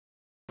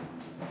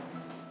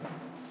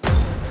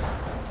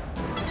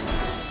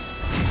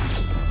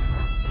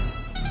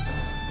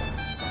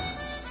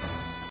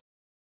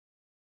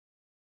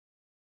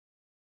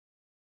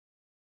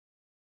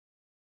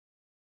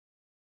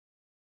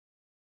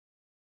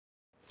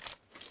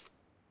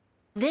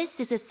This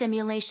is a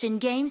simulation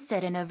game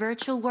set in a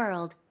virtual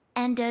world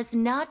and does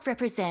not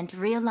represent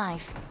real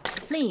life.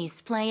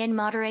 Please play in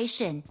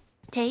moderation,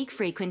 take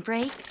frequent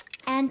breaks,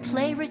 and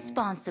play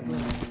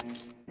responsibly.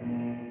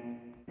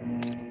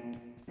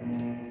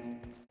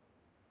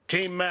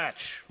 Team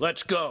match,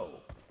 let's go.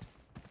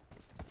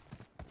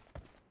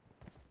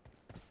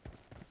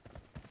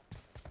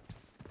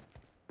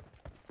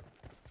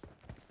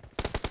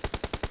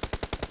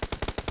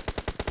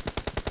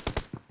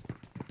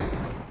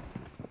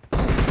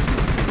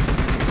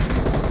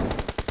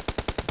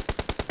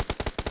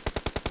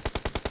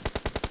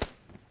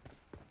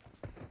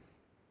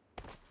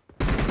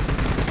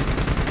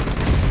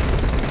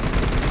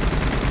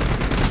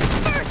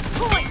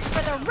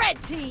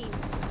 Red team!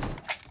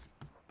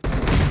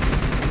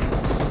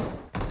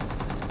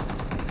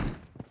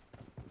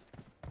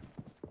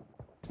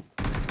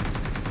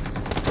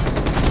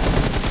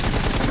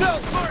 No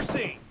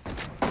mercy!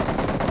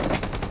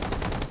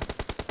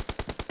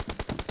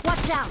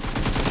 Watch out!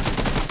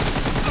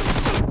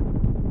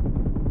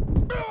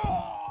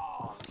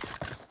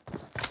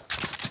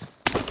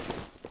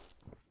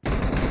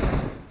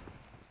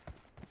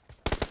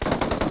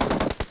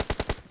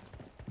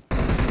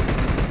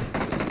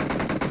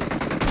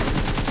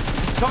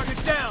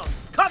 Target down!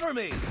 Cover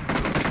me!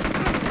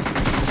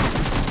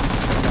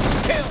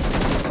 Kill!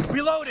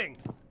 Reloading!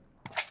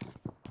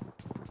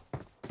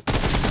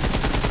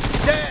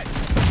 Dead!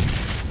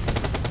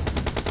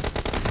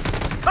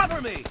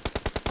 Cover me!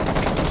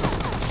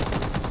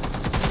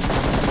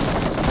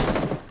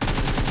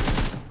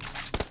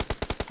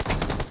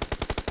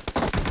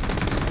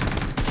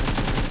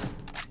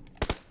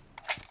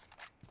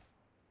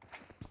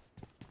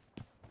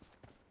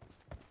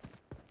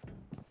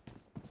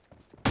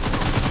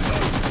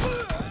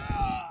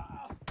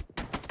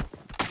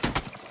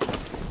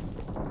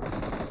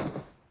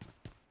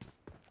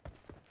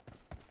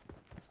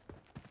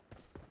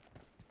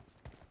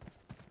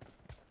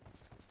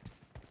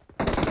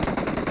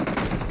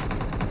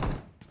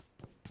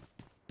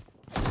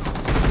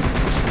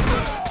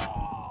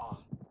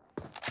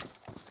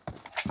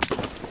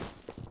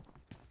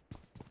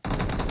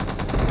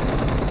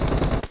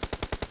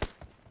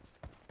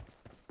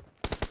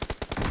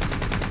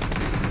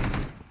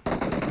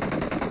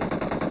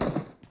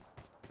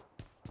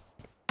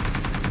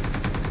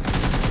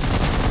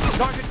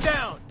 Target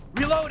down!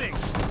 Reloading!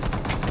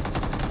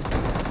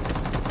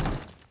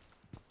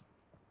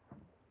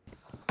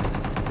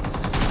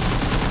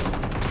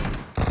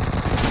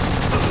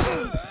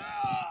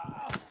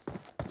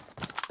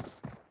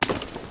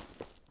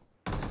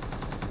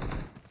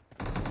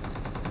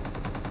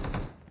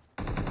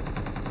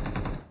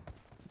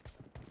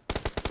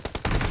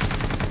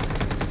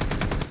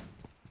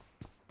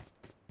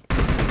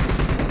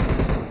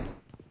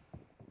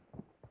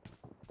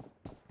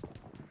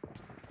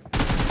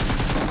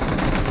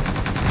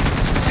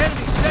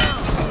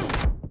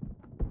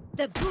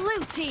 The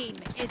blue team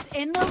is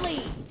in the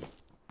lead.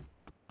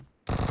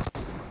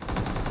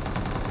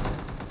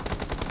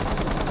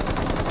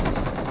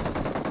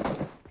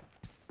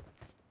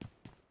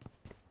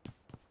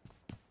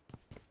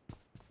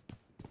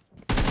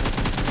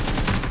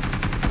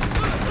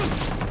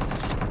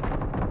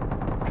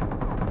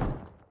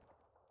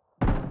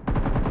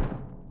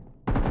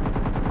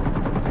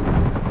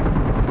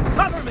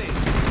 Cover me!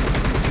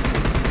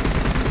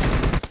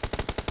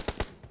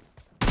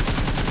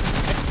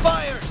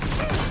 Expired!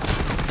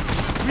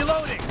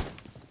 Reloading!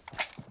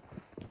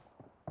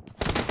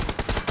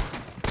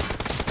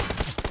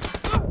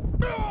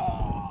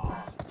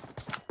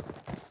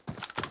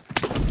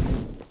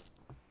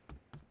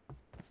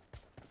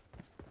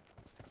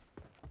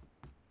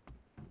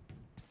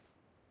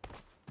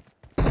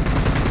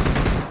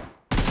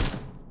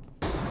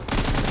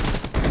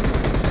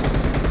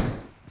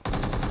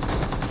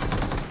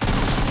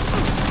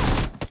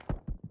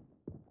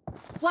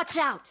 Watch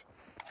out!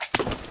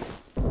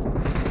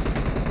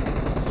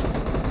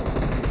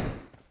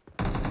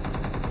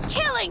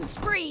 Killing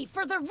spree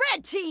for the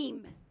red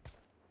team!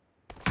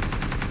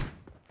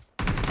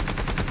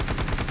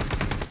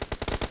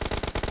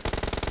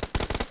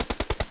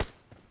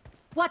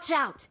 Watch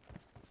out!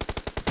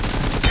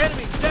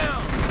 Enemy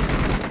down!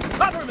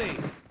 Cover me!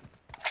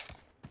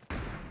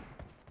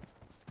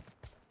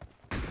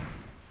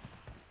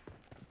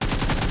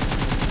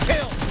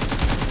 Kill!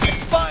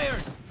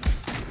 Expired!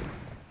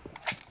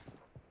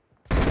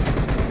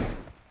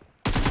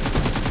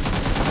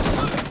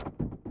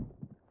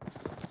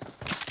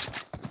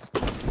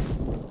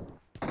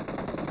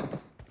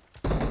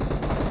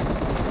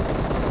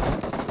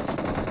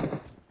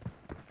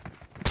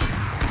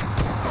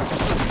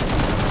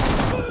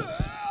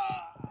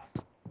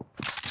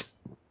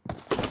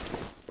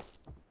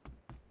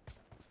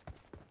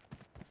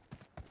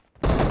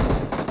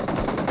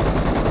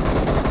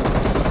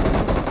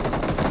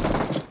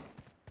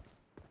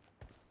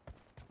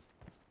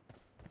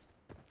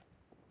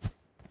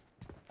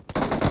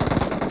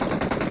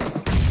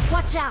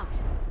 Watch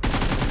out!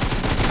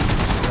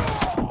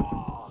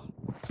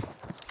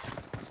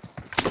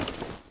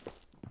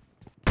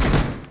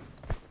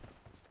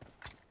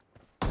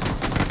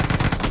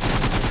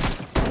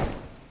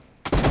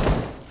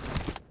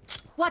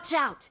 Watch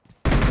out!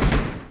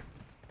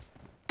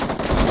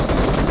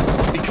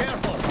 Be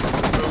careful!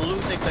 You're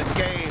losing the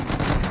game.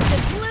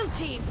 The blue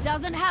team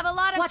doesn't have a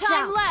lot of Watch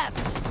time out.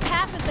 left.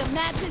 Half of the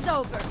match is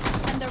over,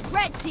 and the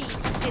red team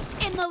is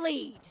in the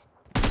lead.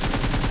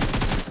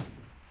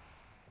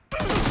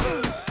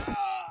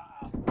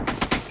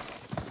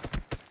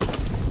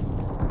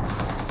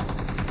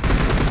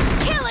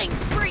 Killing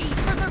spree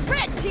for the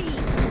red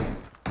team.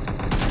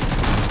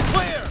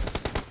 Clear!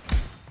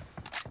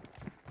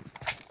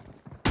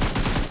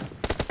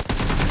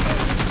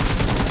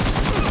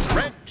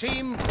 Red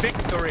team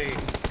victory!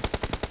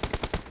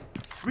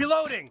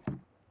 Reloading!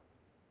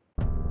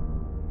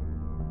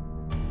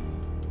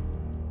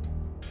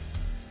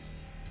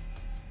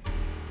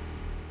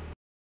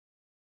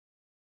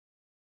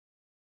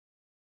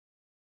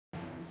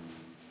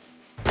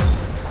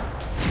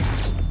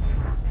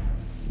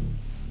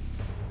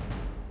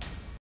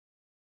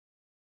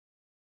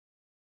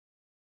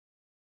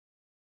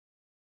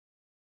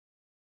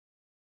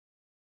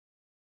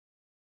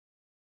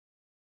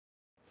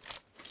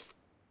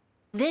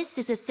 This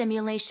is a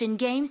simulation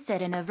game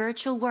set in a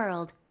virtual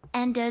world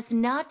and does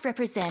not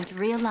represent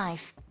real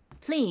life.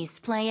 Please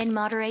play in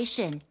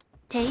moderation,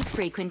 take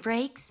frequent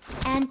breaks,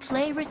 and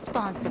play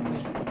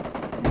responsibly.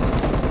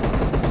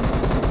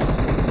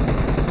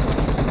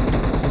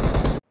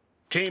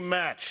 Team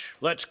match,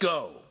 let's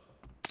go!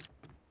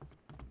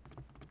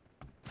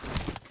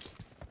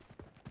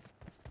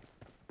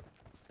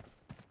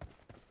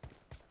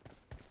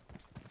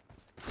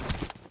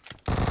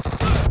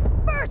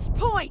 First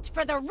point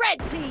for the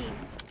red team.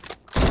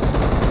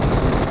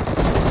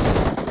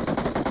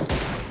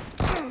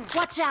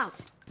 Watch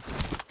out!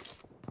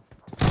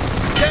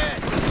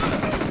 Dead!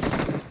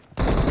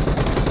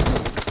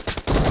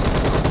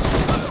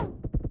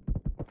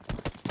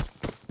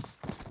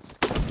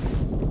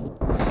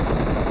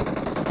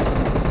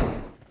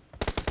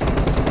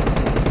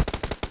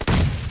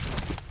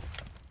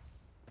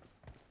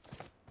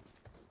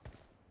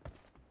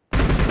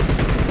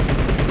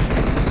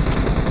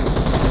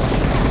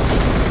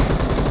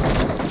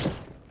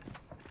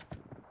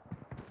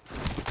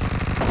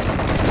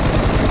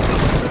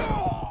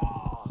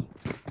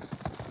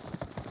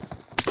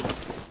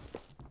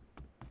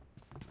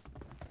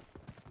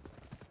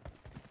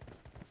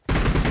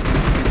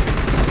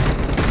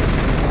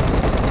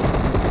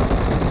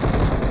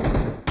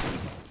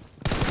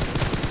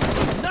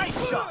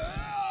 Nice shot!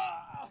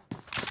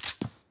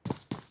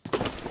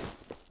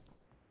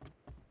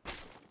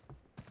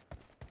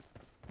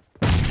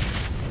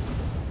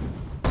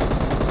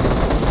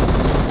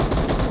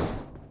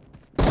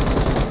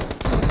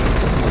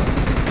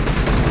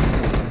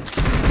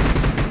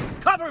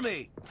 Cover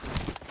me!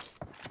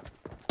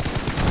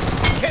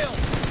 Kill!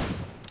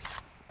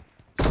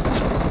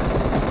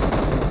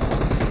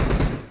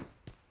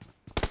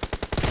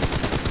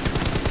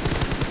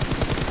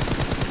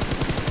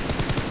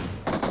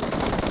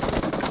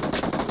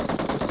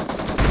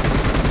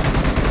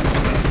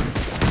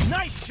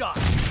 Nice shot!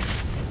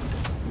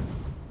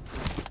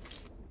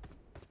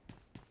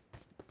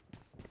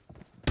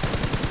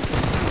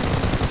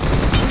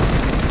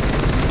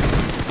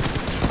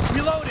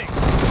 Reloading!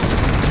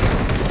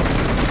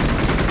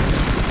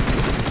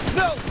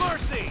 No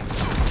mercy!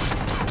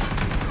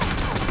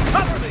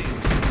 Cover me!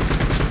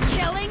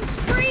 Killing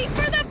spree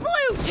for the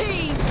blue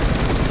team.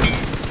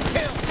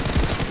 Kill!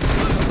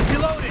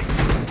 Reloading!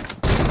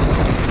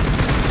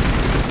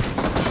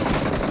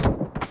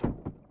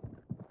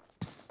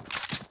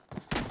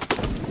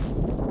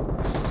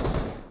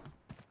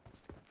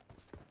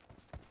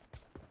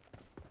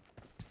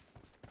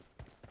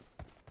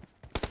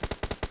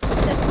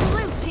 The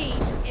blue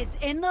team is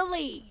in the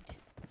lead.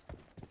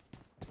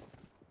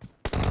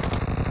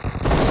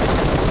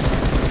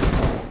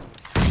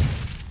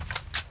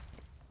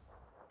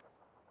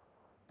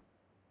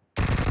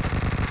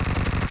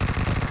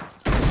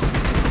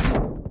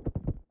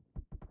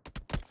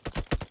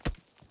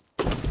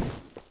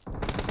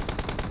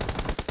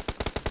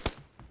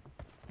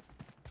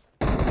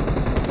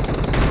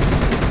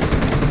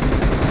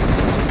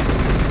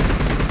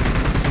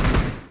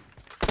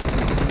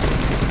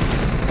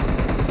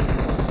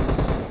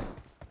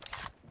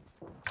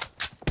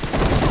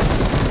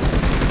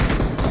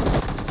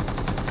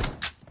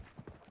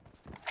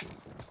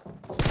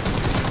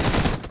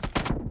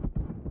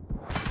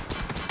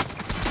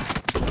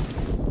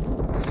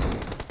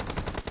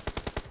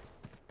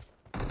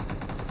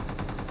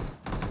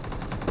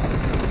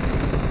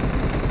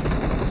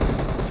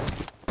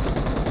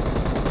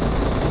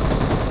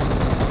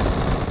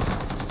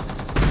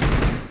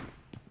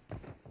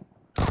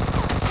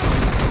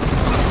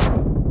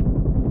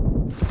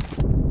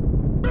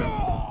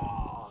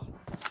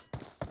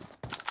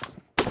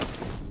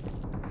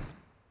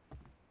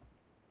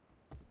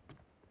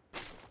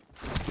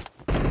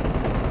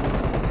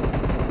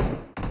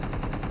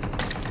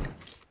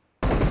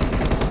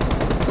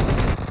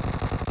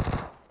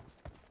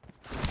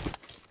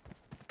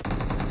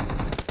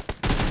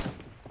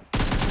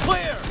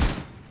 Clear!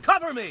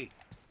 Cover me!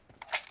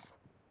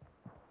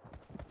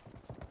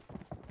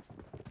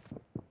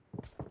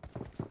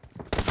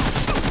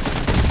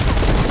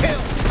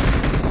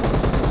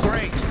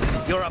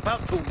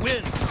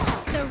 win.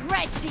 The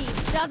red team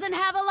doesn't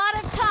have a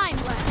lot of time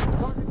left.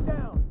 Target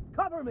down.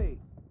 Cover me.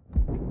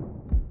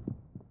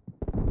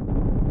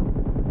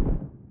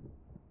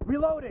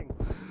 Reloading.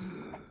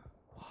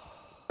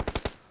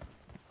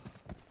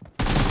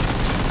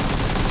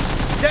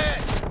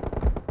 Dead.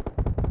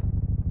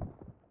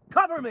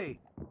 Cover me.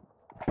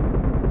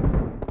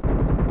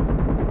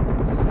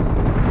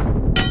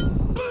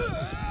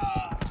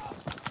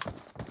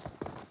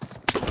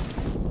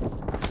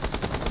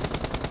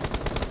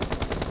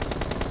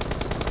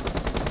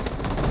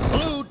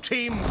 Blue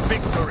team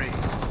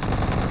victory.